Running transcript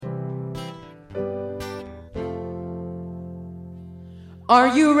Are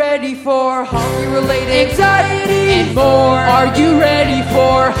you ready for hockey-related anxiety and more? Are you ready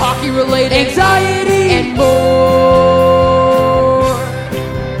for hockey-related anxiety and more?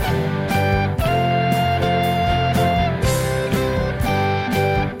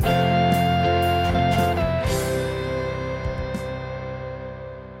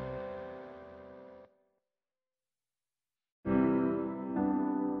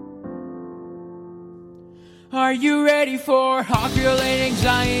 Are you ready for hockey-related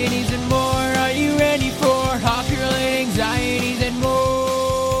anxieties and more? Are you ready for hockey-related anxieties and more?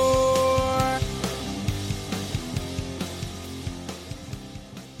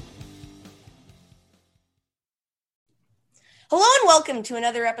 Hello and welcome to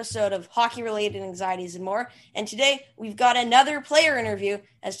another episode of Hockey-Related Anxieties and More. And today we've got another player interview,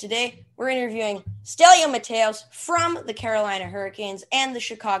 as today we're interviewing Stelio Mateos from the Carolina Hurricanes and the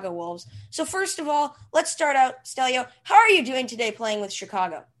Chicago Wolves. So first of all, let's start out, Stelio. How are you doing today playing with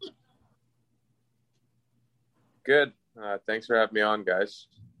Chicago? Good. Thanks for having me on, guys.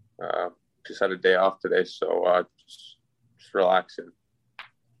 Just had a day off today, so just relaxing.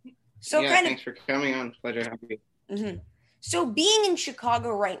 So thanks for coming on. Pleasure having you. Mm-hmm. So being in Chicago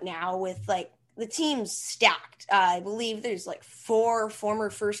right now with the team's stacked, I believe there's 4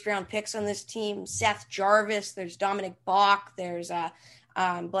 former first-round picks on this team. Seth Jarvis, there's Dominic Bach, there's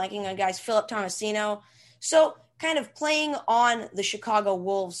blanking on guys, Philip Tomasino. So kind of playing on the Chicago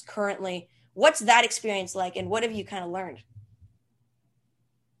Wolves currently, what's that experience like, and what have you kind of learned?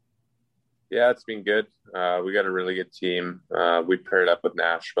 Yeah, it's been good. We got a really good team. We paired up with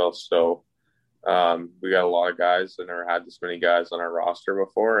Nashville, so we got a lot of guys. I never had this many guys on our roster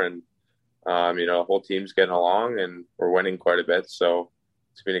before, and the whole team's getting along, and we're winning quite a bit. So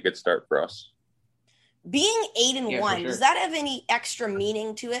it's been a good start for us. Being 8-1, sure. Does that have any extra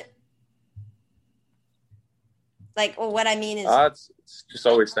meaning to it? What I mean is, it's just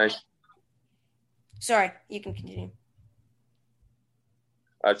always nice. Sorry, you can continue.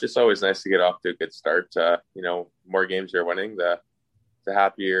 It's just always nice to get off to a good start. More games you're winning, the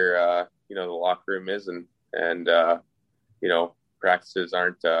happier the locker room is, and practices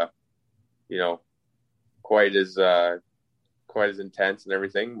aren't quite as intense and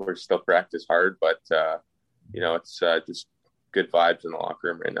everything. We're still practice hard, but it's just good vibes in the locker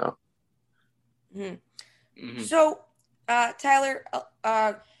room right now. Mm-hmm. Mm-hmm. So Tyler,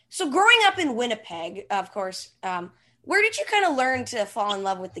 so growing up in Winnipeg, of course, where did you kind of learn to fall in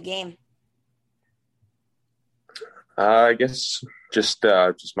love with the game? I guess just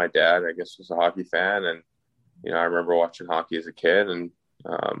my dad, I guess, was a hockey fan. And, I remember watching hockey as a kid, and,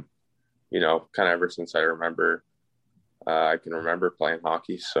 kind of ever since I remember, I can remember playing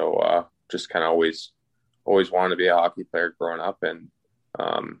hockey. So, just kind of always wanted to be a hockey player growing up. And,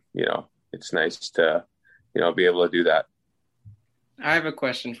 it's nice to, be able to do that. I have a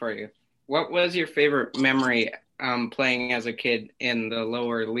question for you. What was your favorite memory playing as a kid in the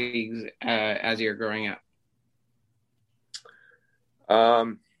lower leagues as you're growing up?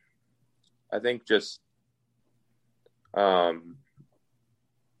 I think just probably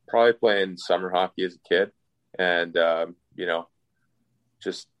playing summer hockey as a kid, and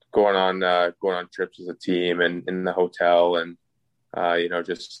just going on trips as a team and in the hotel, and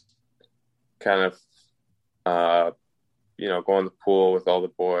just kind of going to the pool with all the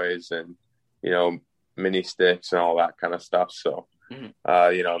boys, and mini sticks and all that kind of stuff. So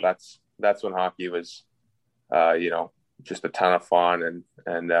that's when hockey was just a ton of fun,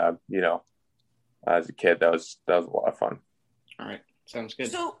 and as a kid that was a lot of fun. All right, sounds good.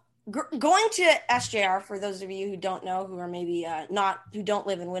 So going to SJR, for those of you who don't know, who are maybe who don't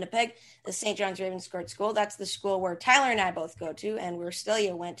live in Winnipeg, the St. John's Ravenscourt School, that's the school where Tyler and I both go to, and where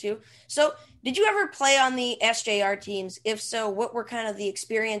Stelio went to. So did you ever play on the SJR teams? If so, what were kind of the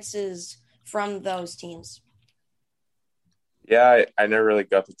experiences from those teams? Yeah, I never really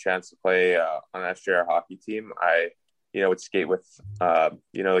got the chance to play on an SJR hockey team. I would skate with,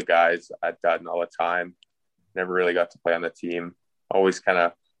 the guys at Dutton all the time. Never really got to play on the team. Always kind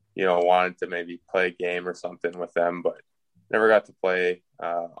of, wanted to maybe play a game or something with them, but never got to play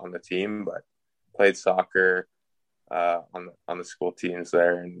on the team, but played soccer on the school teams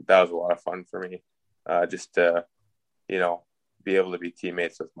there. And that was a lot of fun for me, just to, be able to be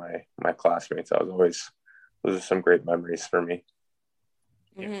teammates with my classmates. Those are some great memories for me.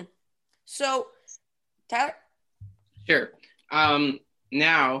 Mm-hmm. So, Tyler? Sure.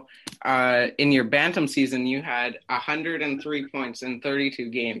 Now, in your Bantam season, you had 103 points in 32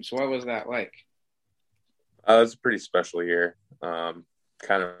 games. What was that like? It was a pretty special year. Kind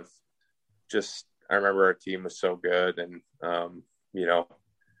of just, I remember our team was so good, and,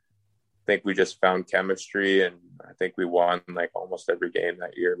 think we just found chemistry, and I think we won like almost every game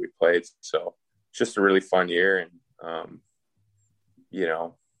that year we played. So it's just a really fun year, and you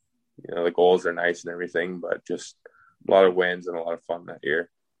know, the goals are nice and everything, but just a lot of wins and a lot of fun that year.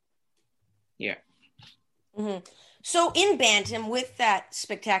 Yeah. Mm-hmm. So in Bantam, with that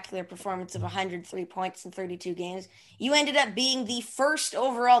spectacular performance of 103 points in 32 games, you ended up being the first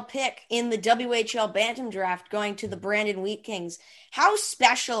overall pick in the WHL Bantam draft, going to the Brandon Wheat Kings. How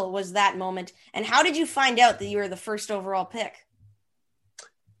special was that moment, and how did you find out that you were the first overall pick?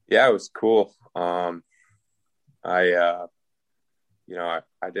 Yeah, it was cool. I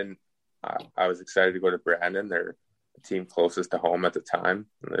was excited to go to Brandon. They're the team closest to home at the time.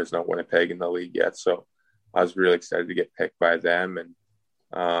 And there's no Winnipeg in the league yet. So I was really excited to get picked by them. And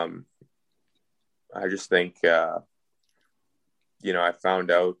I just think, I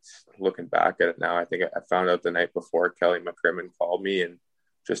found out, looking back at it now, I think I found out the night before Kelly McCrimmon called me and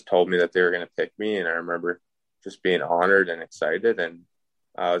just told me that they were going to pick me. And I remember just being honored and excited. And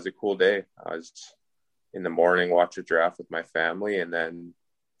it was a cool day. I was in the morning, watched a draft with my family, and then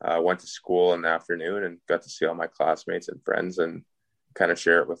went to school in the afternoon and got to see all my classmates and friends and kind of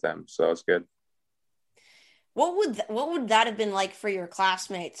share it with them. So it was good. What would that have been like for your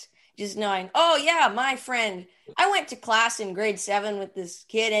classmates? Just knowing, oh yeah, my friend, I went to class in grade 7 with this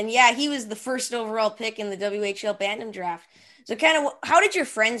kid, and yeah, he was the first overall pick in the WHL Bantam draft. So kind of, how did your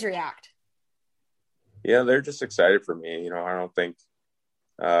friends react? Yeah, they're just excited for me. I don't think,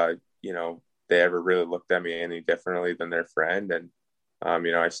 they ever really looked at me any differently than their friend. And,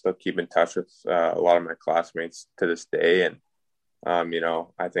 I still keep in touch with a lot of my classmates to this day. And,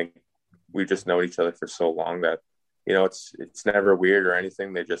 I think we've just known each other for so long that, it's never weird or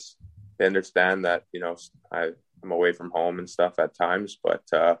anything. They understand that, I'm away from home and stuff at times, but,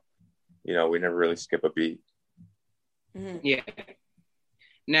 we never really skip a beat. Mm-hmm. Yeah.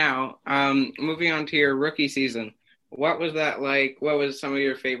 Now, moving on to your rookie season, what was that like? What was some of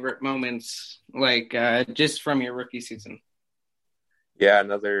your favorite moments like just from your rookie season? Yeah,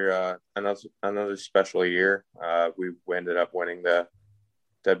 another special year. We ended up winning the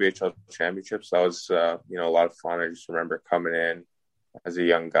WHL championships. That was a lot of fun. I just remember coming in as a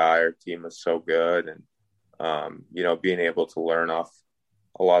young guy. Our team was so good, and being able to learn off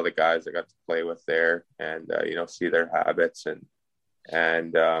a lot of the guys I got to play with there, and see their habits, and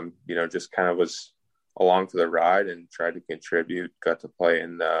just kind of was along for the ride and tried to contribute. Got to play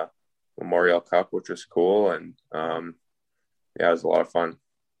in the Memorial Cup, which was cool, and it was a lot of fun.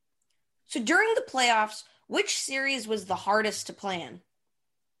 So during the playoffs, which series was the hardest to play in?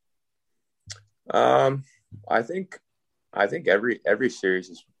 I think every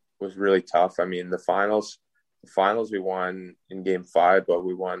series was really tough. I mean, the finals we won in Game 5, but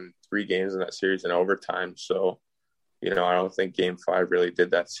we won 3 games in that series in overtime. So, I don't think Game 5 really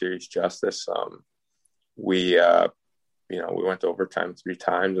did that series justice. We went to overtime 3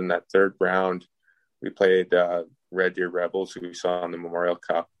 times. In that third round, we played Red Deer Rebels, who we saw in the Memorial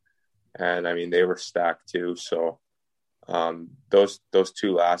Cup, and I mean they were stacked too. So those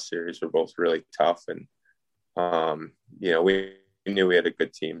 2 last series were both really tough, and we knew we had a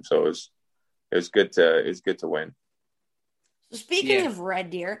good team, so it was good to win. So speaking of Red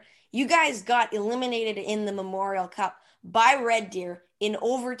Deer, you guys got eliminated in the Memorial Cup by Red Deer in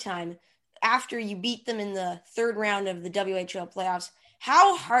overtime after you beat them in the third round of the WHL playoffs.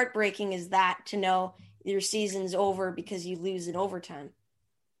 How heartbreaking is that to know your season's over because you lose in overtime?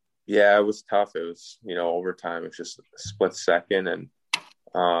 Yeah, it was tough. It was, overtime. It's just a split second. And,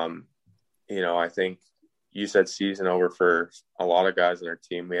 I think you said season over for a lot of guys on our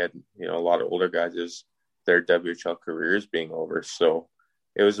team. We had, a lot of older guys, just their WHL careers being over. So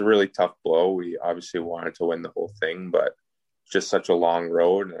it was a really tough blow. We obviously wanted to win the whole thing, but just such a long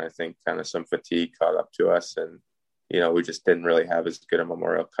road. And I think kind of some fatigue caught up to us. And, we just didn't really have as good a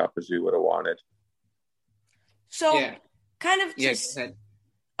Memorial Cup as we would have wanted. So kind of just,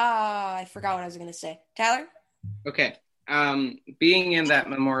 I forgot what I was going to say. Tyler? Okay. Being in that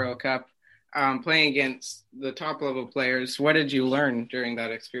Memorial Cup, playing against the top level players, what did you learn during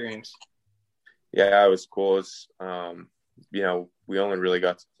that experience? Yeah, it was cool. It was, we only really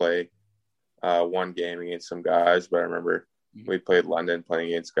got to play 1 game against some guys, but I remember we played London playing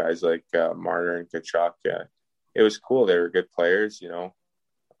against guys like Marner and Kachuk. Yeah, it was cool. They were good players,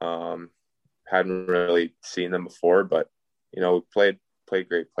 hadn't really seen them before, but, we played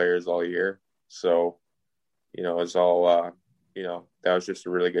great players all year. So, it was all, that was just a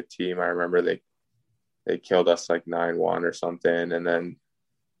really good team. I remember they killed us like 9-1 or something. And then,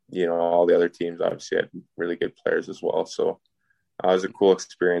 all the other teams obviously had really good players as well. So it was a cool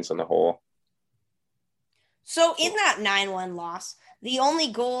experience on the whole. So in that 9-1 loss, the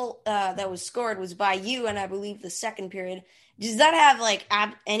only goal that was scored was by you, and I believe the second period. Does that have like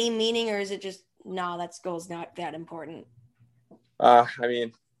any meaning, or is it just no? That goal's not that important. I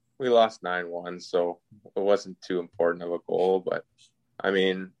mean, we lost 9-1, so it wasn't too important of a goal. But I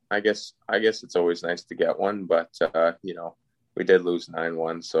mean, I guess it's always nice to get one. But we did lose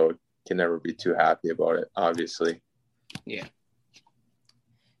 9-1, so can never be too happy about it. Obviously. Yeah.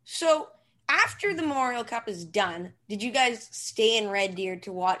 So after the Memorial Cup is done, did you guys stay in Red Deer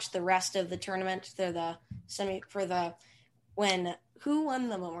to watch the rest of the tournament? Who won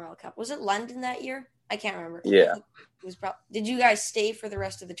the Memorial Cup? Was it London that year? I can't remember. Yeah. Did you guys stay for the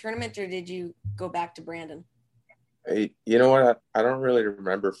rest of the tournament, or did you go back to Brandon? Hey, you know what? I don't really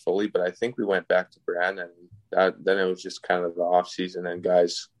remember fully, but I think we went back to Brandon. Then it was just kind of the off season and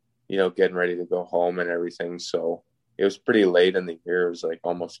guys, getting ready to go home and everything. So it was pretty late in the year. It was like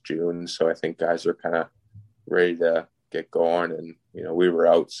almost June. So I think guys were kind of ready to get going, and we were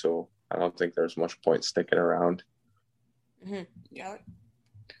out. So I don't think there's much point sticking around. Mm-hmm. Yeah.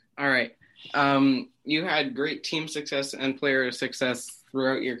 All right. You had great team success and player success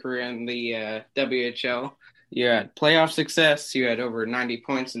throughout your career in the WHL. You had playoff success. You had over 90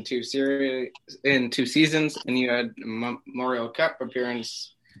 points in two seasons, and you had a Memorial Cup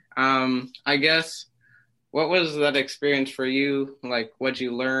appearance. I guess, what was that experience for you? Like, what'd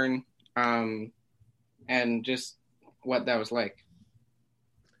you learn, and just what that was like?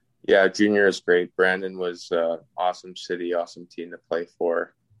 Yeah, junior is great. Brandon was awesome city, awesome team to play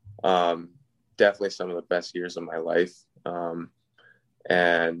for. Definitely some of the best years of my life,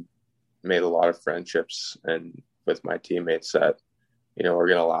 and made a lot of friendships and with my teammates that, are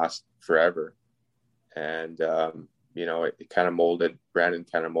going to last forever. And, it kind of Brandon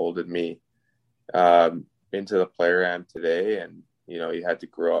kind of molded me into the player I am today. And, you had to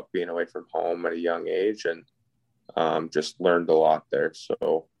grow up being away from home at a young age, and just learned a lot there.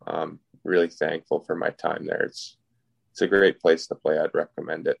 So really thankful for my time there. It's a great place to play. I'd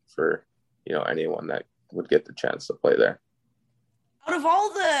recommend it for, anyone that would get the chance to play there. Out of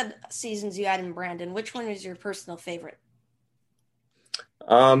all the seasons you had in Brandon, which one is your personal favorite?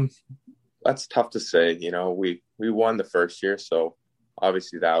 That's tough to say. We won the first year, so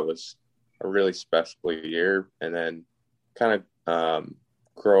obviously that was a really special year. And then kind of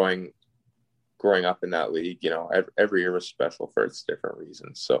growing up in that league, every year was special for its different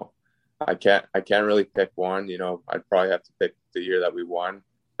reasons. So I can't really pick one. I'd probably have to pick the year that we won.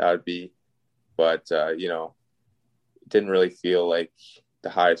 That would be, but didn't really feel like the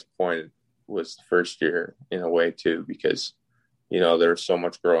highest point was the first year in a way too, because there was so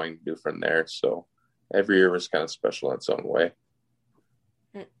much growing to do from there. So every year was kind of special in its own way.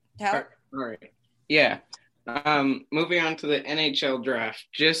 All right. Yeah. Moving on to the NHL draft,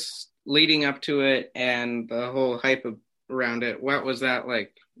 just leading up to it and the whole hype around it. What was that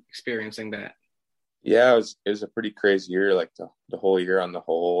like, experiencing that? Yeah, it was a pretty crazy year, like the whole year on the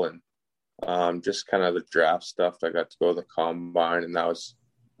whole. And just kind of the draft stuff. I got to go to the combine, and that was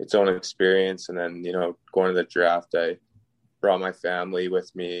its own experience. And then, going to the draft, I brought my family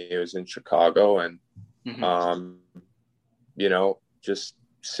with me. It was in Chicago, and, just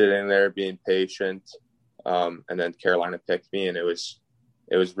sitting there being patient. And then Carolina picked me, and it was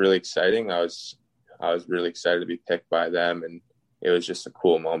really exciting. I was really excited to be picked by them, and it was just a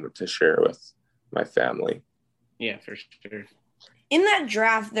cool moment to share with my family. Yeah, for sure. In that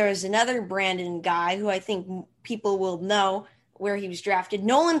draft, there's another Brandon guy who I think people will know where he was drafted.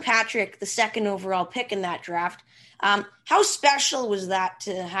 Nolan Patrick, the second overall pick in that draft. How special was that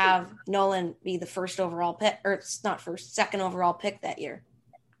to have Nolan be the first overall pick, or it's not first, second overall pick that year?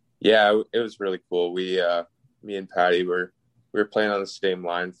 Yeah, it was really cool. Me and Patty we were playing on the same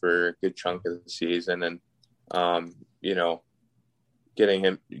line for a good chunk of the season, and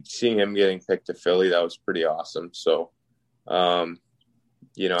seeing him getting picked to Philly, that was pretty awesome. So.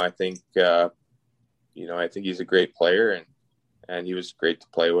 I think he's a great player, and he was great to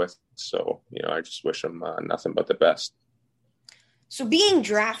play with. So, I just wish him nothing but the best. So being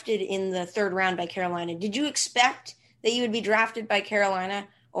drafted in the third round by Carolina, did you expect that you would be drafted by Carolina,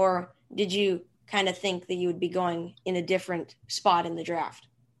 or did you kind of think that you would be going in a different spot in the draft?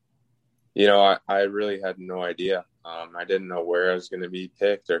 I really had no idea. I didn't know where I was going to be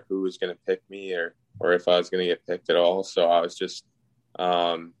picked or who was going to pick me or if I was going to get picked at all. So I was just,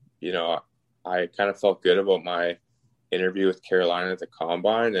 I kind of felt good about my interview with Carolina at the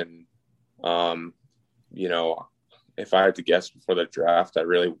combine. And, if I had to guess before the draft, I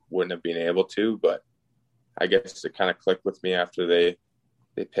really wouldn't have been able to, but I guess it kind of clicked with me after they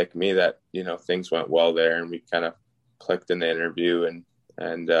picked me that, things went well there, and we kind of clicked in the interview,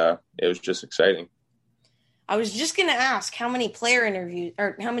 and it was just exciting. I was just going to ask, how many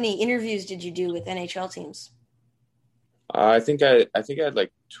interviews did you do with NHL teams? I think I had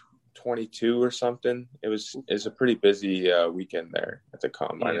like 22 or something. It was a pretty busy weekend there at the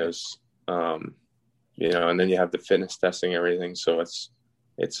combine. Yeah. It was, and then you have the fitness testing, everything. So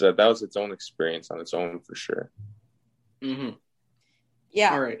that was its own experience on its own for sure. Mm-hmm.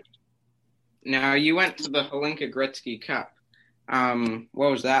 Yeah. All right. Now you went to the Hlinka Gretzky Cup.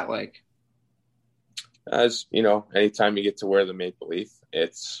 What was that like? As you know, anytime you get to wear the maple leaf,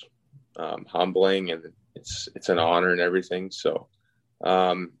 it's humbling and it's an honor and everything. So,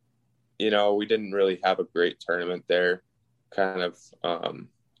 we didn't really have a great tournament there. Kind of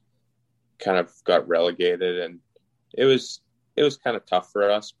got relegated, and it was kind of tough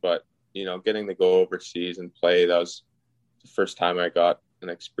for us. But getting to go overseas and play, that was the first time I got an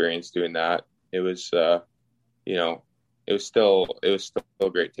experience doing that. It was, it was still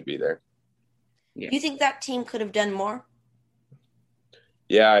great to be there. Yeah. Do you think that team could have done more?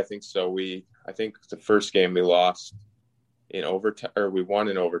 Yeah, I think so. I think the first game we lost in overtime, or we won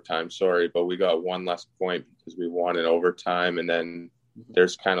in overtime, but we got one less point because we won in overtime. And then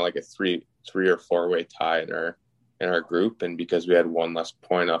there's kind of like a three or four way tie in our group. And because we had one less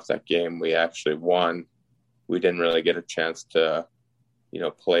point off that game, we actually won. We didn't really get a chance to,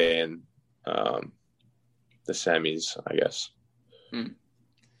 play in the semis, I guess.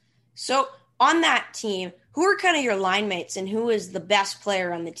 So on that team, who are kind of your line mates and who is the best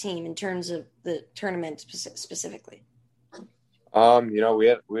player on the team in terms of the tournament specifically? We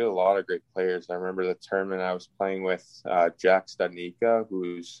had a lot of great players. I remember the tournament I was playing with Jack Studnicka,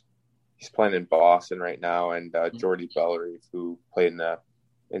 he's playing in Boston right now, and Jordy Bellerive, who played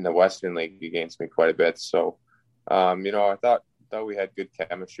in the Western League against me quite a bit. So, I thought we had good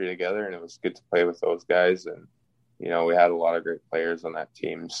chemistry together, and it was good to play with those guys. And we had a lot of great players on that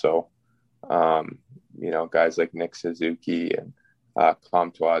team. So, guys like Nick Suzuki and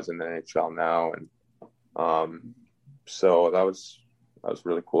Comtois in the NHL now, and so that was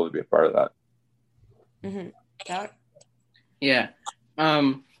really cool to be a part of that. Mm-hmm. Yeah.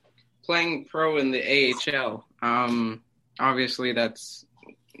 Playing pro in the AHL, obviously that's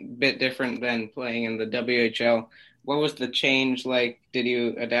a bit different than playing in the WHL. What was the change like? Did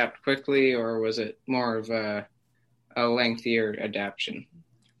you adapt quickly, or was it more of a lengthier adaptation?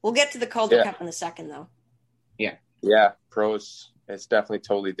 We'll get to the Calder Cup in a second, though. Yeah. Pros, it's definitely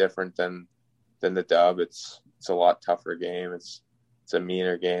totally different than the dub. It's a lot tougher game. It's a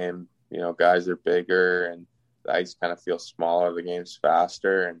meaner game. Guys are bigger, and the ice kind of feels smaller. The game's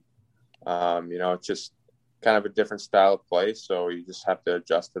faster, and it's just kind of a different style of play. So you just have to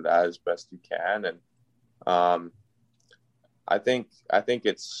adjust to that as best you can. And I think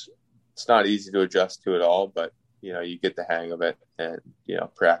it's not easy to adjust to it all, but you get the hang of it, and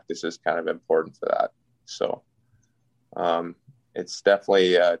practice is kind of important for that. So it's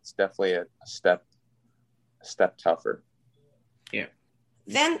definitely a step tougher. Yeah.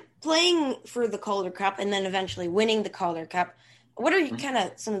 Then playing for the Calder Cup and then eventually winning the Calder Cup, what are kind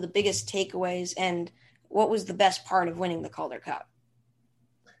of some of the biggest takeaways, and what was the best part of winning the Calder Cup?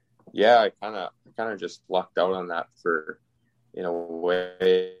 Yeah, I kind of just lucked out on that for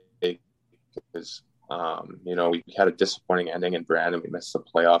way, because we had a disappointing ending in Brandon. We missed the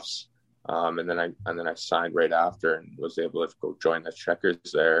playoffs, and then I signed right after and was able to go join the Checkers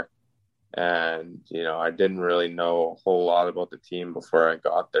there. And I didn't really know a whole lot about the team before I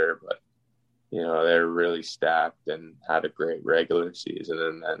got there, but they're really stacked and had a great regular season.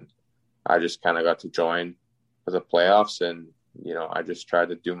 And then I just kind of got to join for the playoffs, and I just tried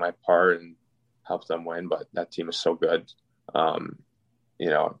to do my part and help them win. But that team is so good.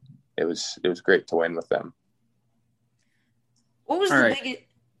 It was great to win with them. What was the biggest?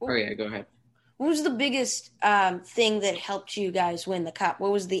 Oh yeah, go ahead. What was the biggest thing that helped you guys win the cup?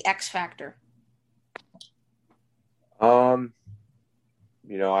 What was the X factor? I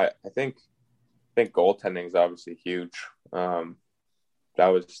think goaltending is obviously huge. That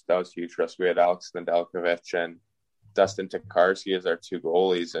was huge for us. We had Alex Nedeljkovic and Dustin Tokarski as our two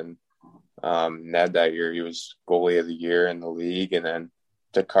goalies, and Ned that year, he was goalie of the year in the league. And then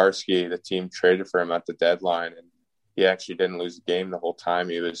Tokarski, the team traded for him at the deadline, and he actually didn't lose the game the whole time.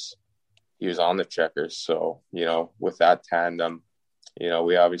 He was on the Checkers. So, with that tandem,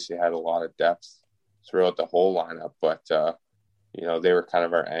 we obviously had a lot of depth throughout the whole lineup, but, they were kind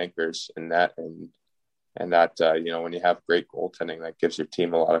of our anchors in that. And that, when you have great goaltending, that gives your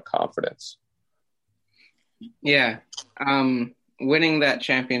team a lot of confidence. Yeah. Winning that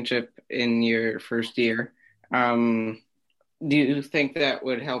championship in your first year, do you think that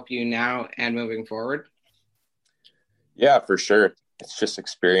would help you now and moving forward? Yeah, for sure. It's just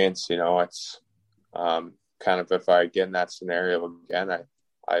experience, it's kind of if I get in that scenario again,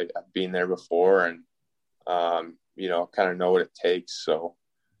 I've been there before, and kind of know what it takes. So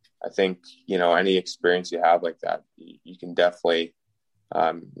I think any experience you have like that, you can definitely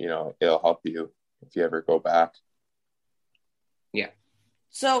it'll help you if you ever go back. Yeah.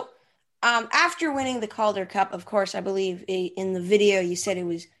 So after winning the Calder Cup, of course, I believe in the video you said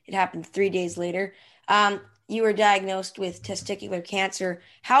it happened 3 days later. You were diagnosed with testicular cancer.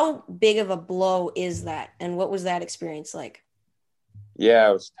 How big of a blow is that, and what was that experience like? Yeah,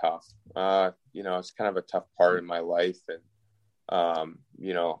 it was tough. It's kind of a tough part in my life, and I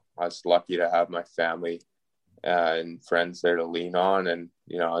was lucky to have my family and friends there to lean on, and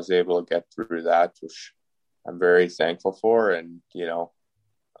I was able to get through that, which I'm very thankful for. And it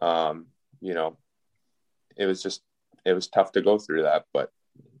was tough to go through that, but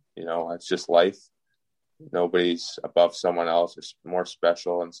it's just life. Nobody's above someone else or more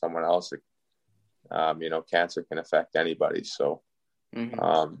special than someone else. Cancer can affect anybody. So,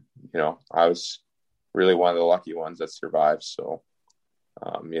 I was really one of the lucky ones that survived. So,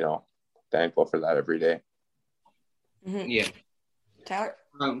 thankful for that every day. Mm-hmm. Yeah. Tyler?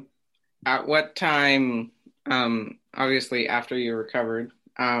 At what time, obviously after you recovered,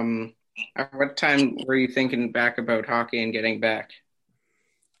 at what time were you thinking back about hockey and getting back?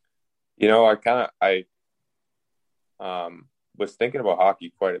 I was thinking about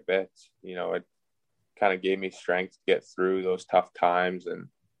hockey quite a bit. It kind of gave me strength to get through those tough times, and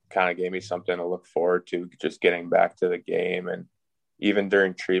kind of gave me something to look forward to, just getting back to the game. And even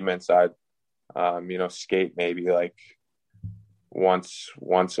during treatments, I'd, skate maybe like once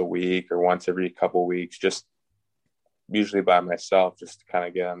a week or once every couple of weeks, just usually by myself, just to kind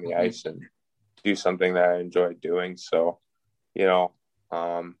of get on the ice and do something that I enjoy doing. So,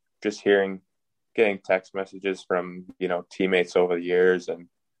 just getting text messages from, teammates over the years and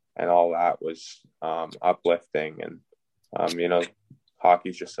all that was uplifting. And, hockey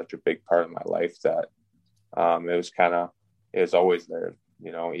is just such a big part of my life that it was always there,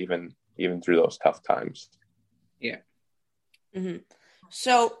 even through those tough times. Yeah. Mm-hmm.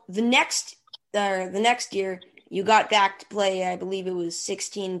 So the next year you got back to play, I believe it was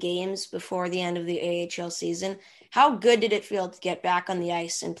 16 games before the end of the AHL season. How good did it feel to get back on the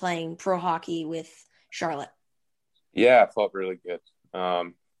ice and playing pro hockey with Charlotte? Yeah, it felt really good.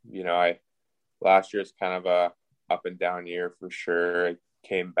 Last year's kind of a up and down year for sure. I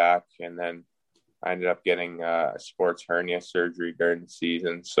came back, and then I ended up getting a sports hernia surgery during the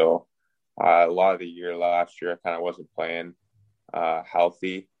season. So a lot of the year last year, I kind of wasn't playing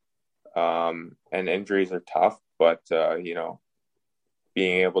healthy. And injuries are tough, but,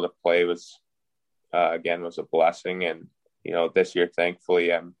 being able to play was a blessing. And, this year,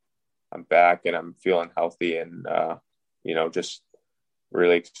 thankfully, I'm back and I'm feeling healthy, and, just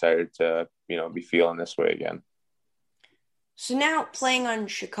really excited to, be feeling this way again. So now playing on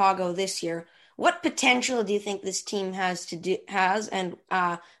Chicago this year, what potential do you think this team has and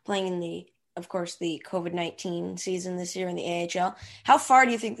playing in the COVID-19 season this year in the AHL, how far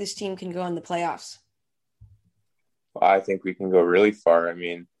do you think this team can go in the playoffs? Well, I think we can go really far. I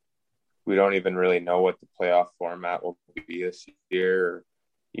mean, we don't even really know what the playoff format will be this year, or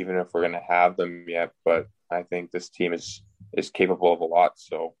even if we're going to have them yet. But I think this team is capable of a lot.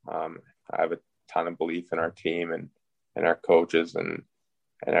 So I have a ton of belief in our team and our coaches and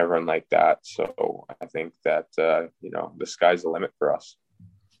everyone like that. So I think that, the sky's the limit for us.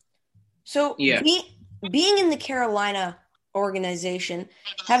 So yeah. Being in the Carolina organization,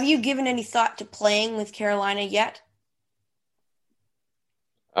 have you given any thought to playing with Carolina yet?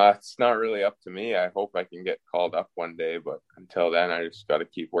 It's not really up to me. I hope I can get called up one day, but until then, I just got to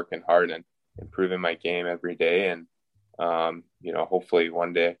keep working hard and improving my game every day. And, hopefully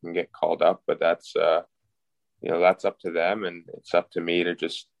one day I can get called up, but that's up to them, and it's up to me to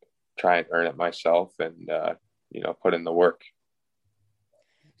just try and earn it myself and, put in the work.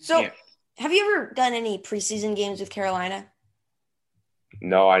 So have you ever done any preseason games with Carolina?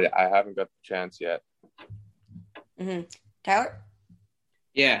 No, I haven't got the chance yet. Mm-hmm. Tyler?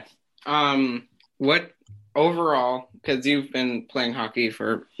 Yeah. What overall, because you've been playing hockey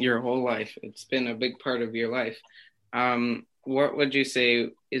for your whole life, it's been a big part of your life. What would you say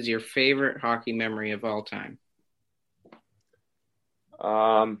is your favorite hockey memory of all time?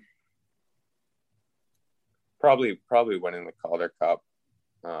 Probably winning the Calder Cup.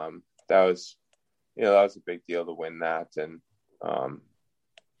 That was a big deal to win that, and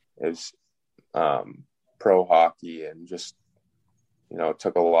it was pro hockey, and just it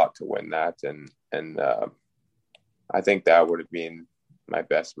took a lot to win that, and I think that would have been my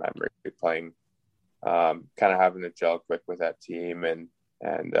best memory, playing, kind of having to gel quick with that team, and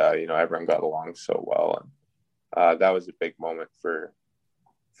everyone got along so well, that was a big moment for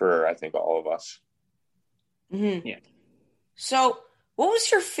I think all of us. Mm-hmm. Yeah. So, what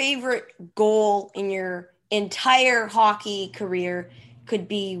was your favorite goal in your entire hockey career? Could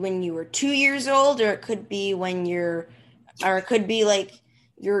be when you were 2 years old, or it could be like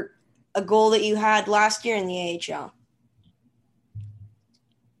a goal that you had last year in the AHL.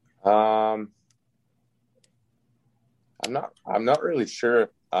 I'm not really sure.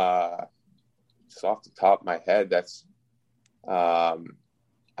 Just off the top of my head, that's I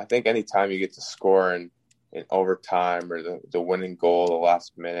think anytime you get to score in overtime or the winning goal, the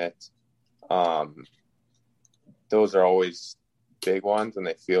last minute, those are always big ones and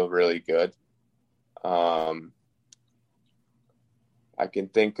they feel really good. I can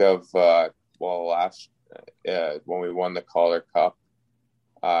think of, last when we won the Calder Cup,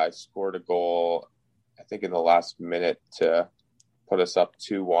 I scored a goal, I think in the last minute to put us up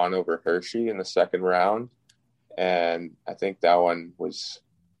 2-1 over Hershey in the second round. And I think that one was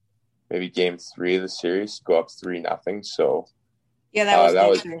maybe game 3 of the series, go up 3-0. So yeah, that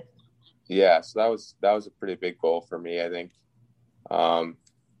was so that was a pretty big goal for me. I think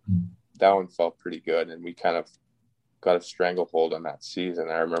that one felt pretty good, and we kind of got a stranglehold on that season.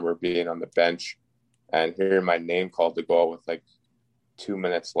 I remember being on the bench and hearing my name called to go out with like 2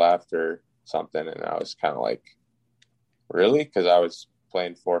 minutes left or something, and I was kind of like, really? Because I was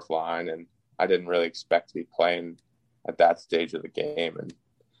playing fourth line and I didn't really expect to be playing at that stage of the game. And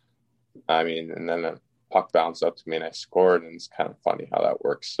I mean, and then the puck bounced up to me and I scored, and it's kind of funny how that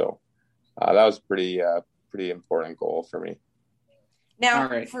works. So that was pretty important goal for me.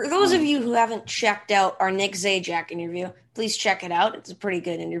 Now, for those of you who haven't checked out our Nick Zajac interview, please check it out. It's a pretty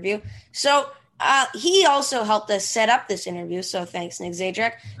good interview. So he also helped us set up this interview. So thanks, Nick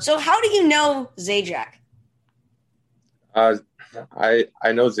Zajac. So how do you know Zajac? I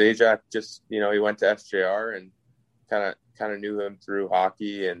know Zajac, just, he went to SJR and kind of knew him through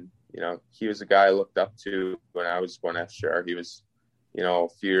hockey, and he was a guy I looked up to when I was going to SJR. He was a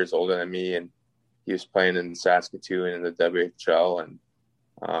few years older than me, and he was playing in Saskatoon in the WHL, and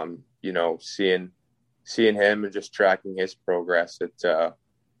seeing him and just tracking his progress,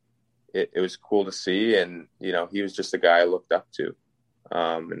 it was cool to see, and he was just a guy I looked up to,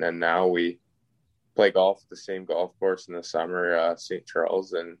 and then now we play golf at the same golf course in the summer, St.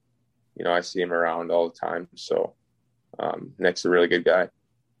 Charles, and I see him around all the time. So Nick's a really good guy.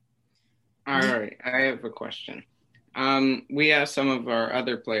 All right, I have a question. We asked some of our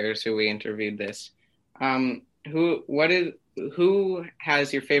other players who we interviewed this. Who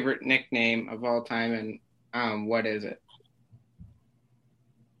has your favorite nickname of all time, and what is it?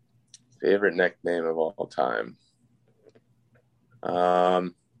 Favorite nickname of all time.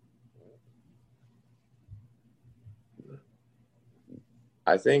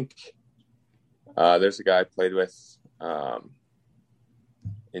 I think there's a guy I played with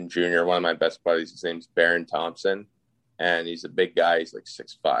in junior, one of my best buddies. His name's Barron Thompson, and he's a big guy. He's like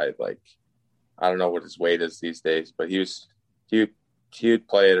 6'5". Like, I don't know what his weight is these days, but he would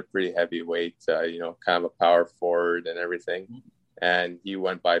play at a pretty heavy weight, kind of a power forward and everything. And he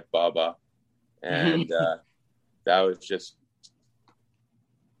went by Bubba, and that was just,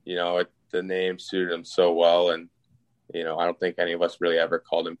 the name suited him so well. And I don't think any of us really ever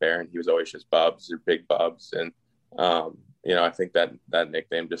called him Barron. He was always just Bubs or Big Bubs. And, I think that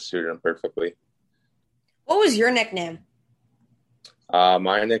nickname just suited him perfectly. What was your nickname?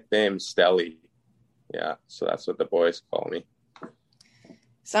 My nickname's Stelly. Yeah, so that's what the boys call me.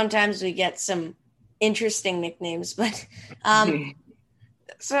 Sometimes we get some interesting nicknames, but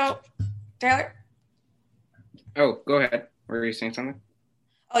so, Tyler? Oh, go ahead. Were you saying something?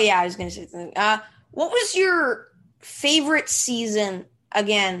 Oh, yeah, I was going to say something. What was your favorite season,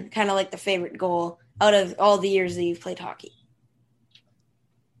 again, kind of like the favorite goal, out of all the years that you've played hockey?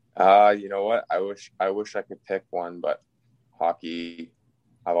 You know what? I wish I could pick one, but hockey,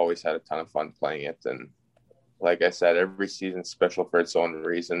 I've always had a ton of fun playing it. And like I said, every season's special for its own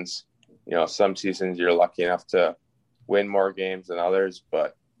reasons. Some seasons you're lucky enough to win more games than others,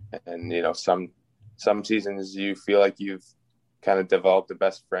 and some seasons you feel like you've kind of developed the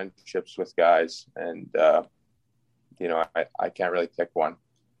best friendships with guys. And, I can't really pick one.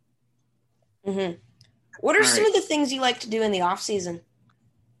 Mm-hmm. What are some of the things you like to do in the off season?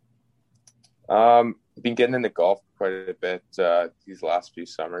 Been getting into golf quite a bit these last few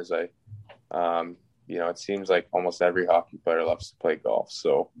summers. It seems like almost every hockey player loves to play golf.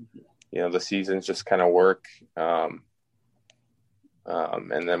 So, the seasons just kind of work. And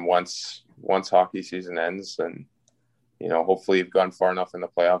then once hockey season ends, and hopefully you've gone far enough in the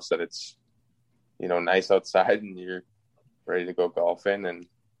playoffs that it's nice outside and you're ready to go golfing. And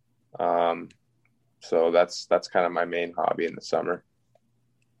So that's kind of my main hobby in the summer.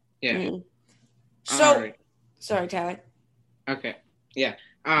 Yeah. Mm-hmm. So, right. Sorry, Tyler. Okay. Yeah.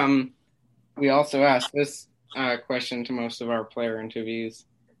 We also asked this question to most of our player interviews.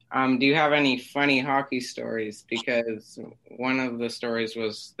 Do you have any funny hockey stories? Because one of the stories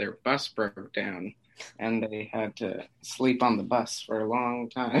was their bus broke down and they had to sleep on the bus for a long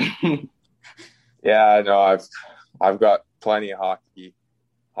time. Yeah, no, I've got plenty of hockey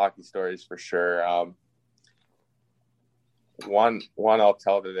stories for sure. One I'll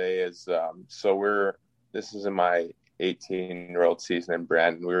tell today is this is in my 18-year-old season in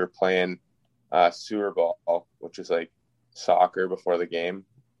Brandon. We were playing sewer ball, which is like soccer before the game.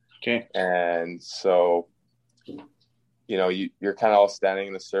 Okay. And so, you're kind of all standing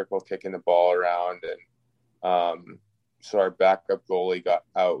in the circle, kicking the ball around. And so our backup goalie got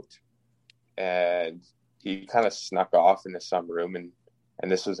out and he kind of snuck off into some room. And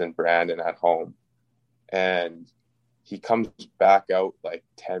this was in Brandon at home. And he comes back out like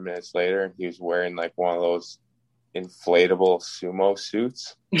 10 minutes later and he was wearing like one of those inflatable sumo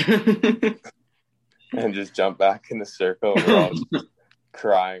suits and just jumped back in the circle. We're all just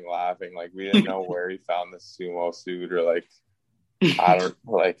crying, laughing. Like we didn't know where he found the sumo suit or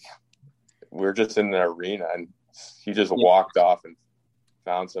we're just in the arena and he just walked off and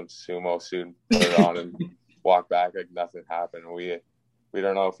found some sumo suit and put it on and walked back like nothing happened. We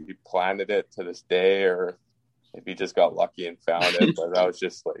don't know if he planted it to this day or if he just got lucky and found it, but that was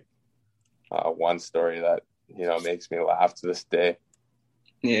just like one story that makes me laugh to this day.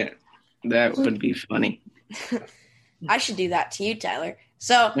 Yeah, that would be funny. I should do that to you, Tyler.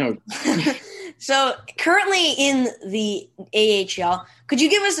 So, No. So currently in the AHL, could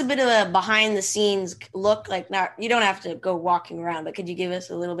you give us a bit of a behind the scenes look? Like, not, you don't have to go walking around, but could you give us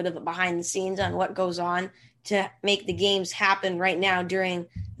a little bit of a behind the scenes on what goes on to make the games happen right now during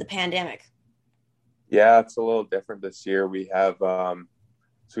the pandemic? Yeah, it's a little different this year. We have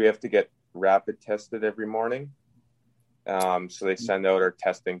we have to get rapid tested every morning. So they send out our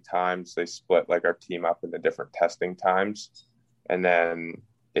testing times. They split like our team up into different testing times, and then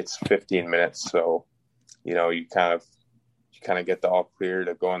it's 15 minutes. So, you kind of get the all clear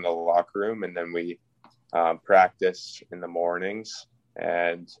to go in the locker room, and then we practice in the mornings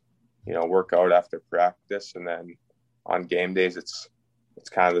and work out after practice, and then on game days it's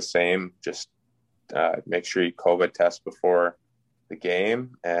kind of the same. Just make sure you COVID test before the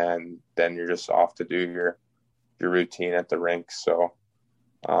game, and then you're just off to do your routine at the rink. So,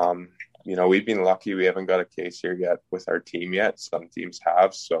 we've been lucky. We haven't got a case here yet with our team yet. Some teams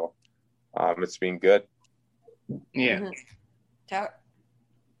have, so it's been good. Yeah.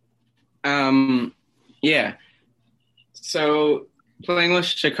 Yeah. So playing with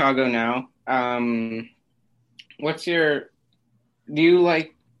Chicago now, do you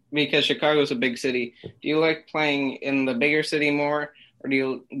like, because Chicago's a big city, do you like playing in the bigger city more, or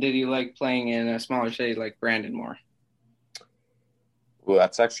did you like playing in a smaller city like Brandon more? Well,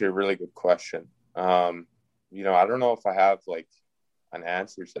 that's actually a really good question. I don't know if I have like an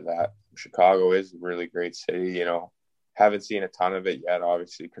answer to that. Chicago is a really great city. Haven't seen a ton of it yet,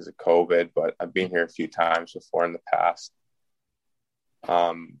 obviously, because of COVID, but I've been here a few times before in the past.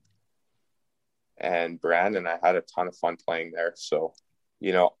 And Brandon, I had a ton of fun playing there. So,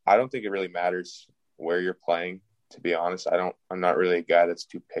 I don't think it really matters where you're playing, to be honest. I'm not really a guy that's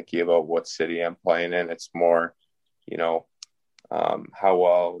too picky about what city I'm playing in. It's more, how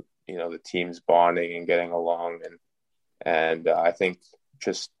well, the team's bonding and getting along. And I think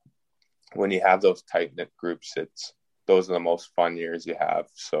just when you have those tight-knit groups, those are the most fun years you have.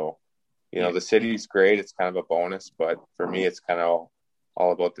 So, the city's great. It's kind of a bonus, but for me, it's kind of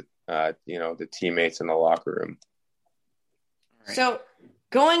all about the teammates in the locker room. Right. So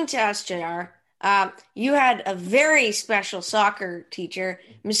going to SJR, you had a very special soccer teacher,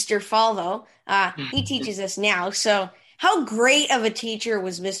 Mr. Falvo. He teaches us now. So how great of a teacher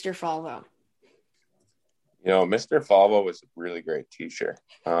was Mr. Falvo? Mr. Falvo was a really great teacher.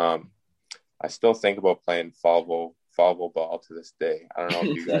 I still think about playing Falvo ball to this day. I don't know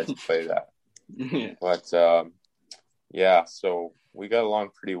if you guys play that. Yeah. But, so we got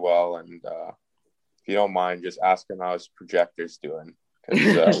along pretty well. And if you don't mind, just ask him how his projector's doing.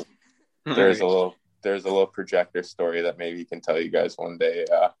 Because there's a little projector story that maybe he can tell you guys one day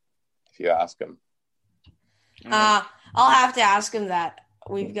if you ask him. I'll have to ask him that.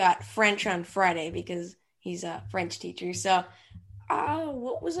 We've got French on Friday because he's a French teacher. So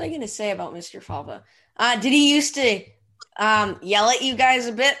what was I going to say about Mr. Falvo? Did he used to yell at you guys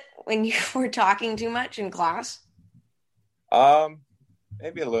a bit when you were talking too much in class?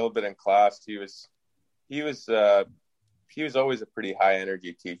 Maybe a little bit in class. He was he was always a pretty high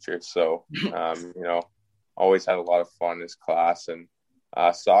energy teacher. So, always had a lot of fun in his class, and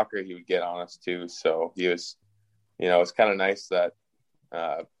soccer, he would get on us too. So he was, it's kind of nice that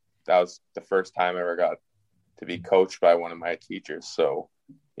that was the first time I ever got to be coached by one of my teachers. So,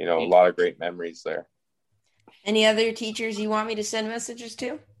 a lot of great memories there. Any other teachers you want me to send messages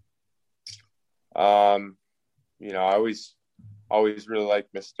to? I always really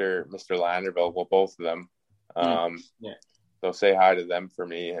liked Mr. Landerville. Well, both of them. So say hi to them for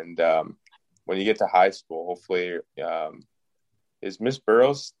me. And when you get to high school, hopefully, is Miss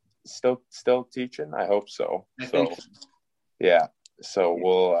Burrows still teaching? I hope so. I think so. Yeah. So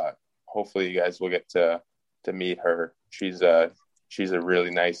we'll hopefully you guys will get to meet her. She's a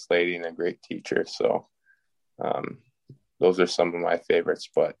really nice lady and a great teacher. So those are some of my favorites,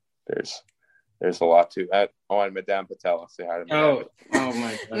 but there's a lot to that. Oh, and Madame Patella. Say hi to Madame. Oh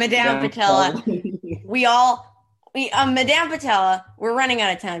my God. Madame Patella. Madame Patella, we're running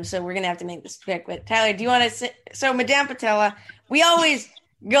out of time, so we're going to have to make this quick. But Tyler, do you want to so Madame Patella, we always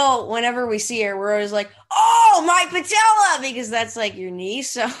go whenever we see her, we're always like, oh, my Patella, because that's like your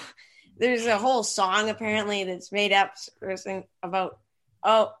niece. So there's a whole song apparently that's made up about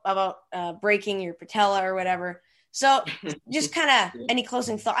breaking your patella or whatever. So just kind of any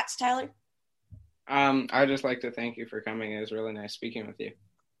closing thoughts, Tyler? I'd just like to thank you for coming. It was really nice speaking with you.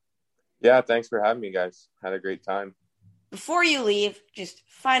 Yeah, thanks for having me, guys. Had a great time. Before you leave, just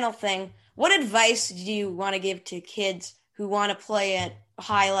final thing, what advice do you want to give to kids who want to play at a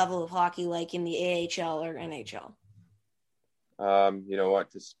high level of hockey, like in the AHL or NHL? You know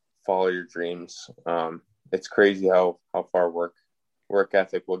what? Just follow your dreams. It's crazy how far work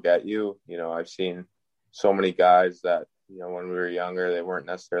ethic will get you. I've seen so many guys that, when we were younger, they weren't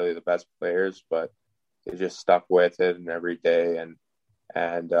necessarily the best players, but they just stuck with it and every day. And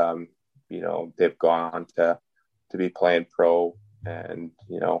they've gone on to be playing pro, and,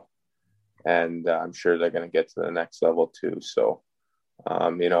 and I'm sure they're going to get to the next level too. So,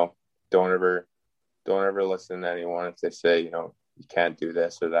 don't ever listen to anyone if they say, you can't do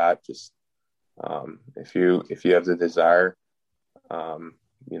this or that. Just, if you have the desire,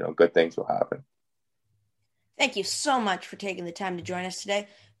 good things will happen. Thank you so much for taking the time to join us today.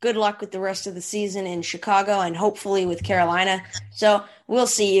 Good luck with the rest of the season in Chicago and hopefully with Carolina. So we'll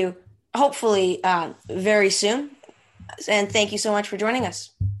see you hopefully very soon. And thank you so much for joining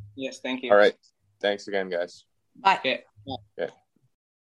us. Yes, thank you. All right. Thanks again, guys. Bye. Okay. Okay.